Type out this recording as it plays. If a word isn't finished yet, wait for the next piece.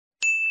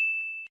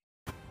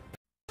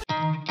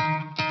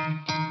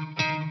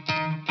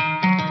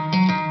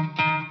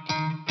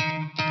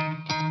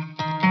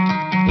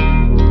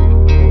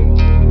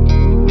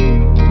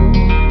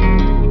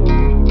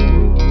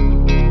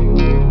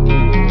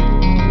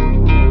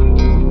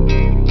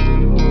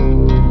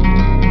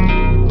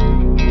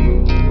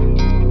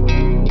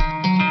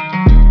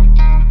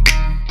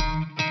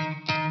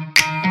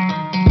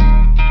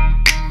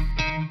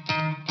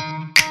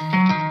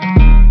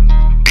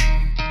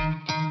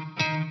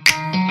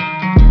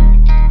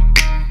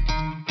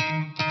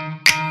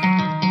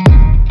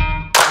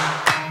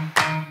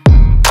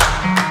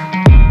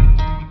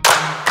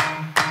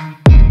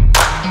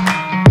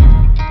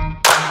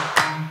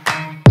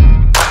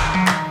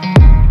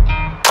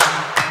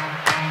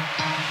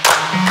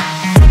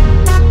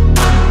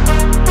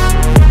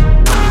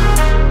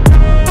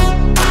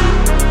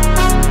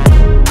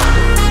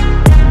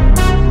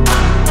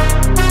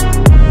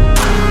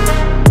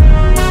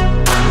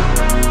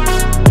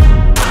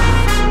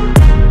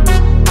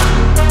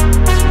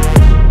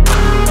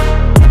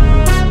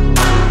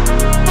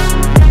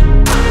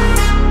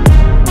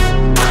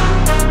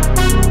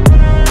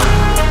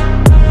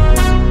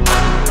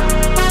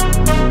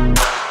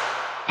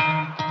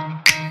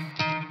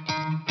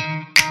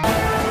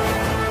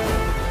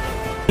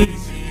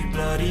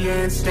Bloody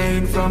hands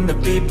stained from the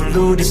people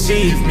who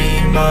deceive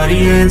me.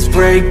 Muddy hands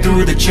break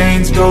through the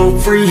chains, go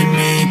free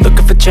me.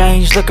 Looking for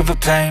change, looking for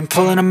pain,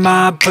 pulling a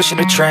mob, pushing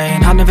a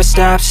train. I'll never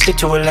stop, stick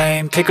to a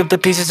lane, pick up the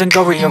pieces and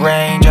go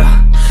rearrange.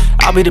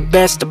 I'll be the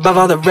best above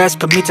all the rest,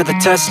 put me to the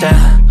test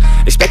and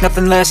expect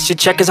nothing less, your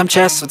check is I'm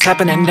chess, what's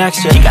happening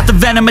next, yeah. He got the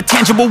venom, a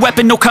tangible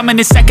weapon, no coming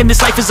in second.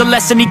 This life is a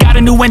lesson, he got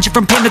a new engine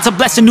from pain, that's a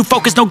blessing. New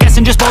focus, no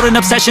guessing, just bold and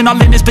obsession,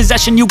 all in his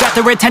possession. You got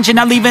their attention,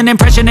 I'll leave an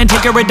impression and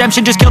take a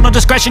redemption. Just kill, no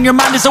discretion, your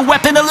mind is a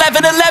weapon.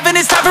 11-11,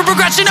 it's time for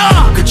progression,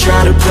 You could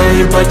try to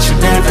play, but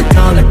you're never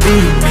gonna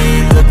beat me.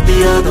 Look the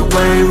other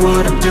way,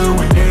 what I'm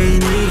doing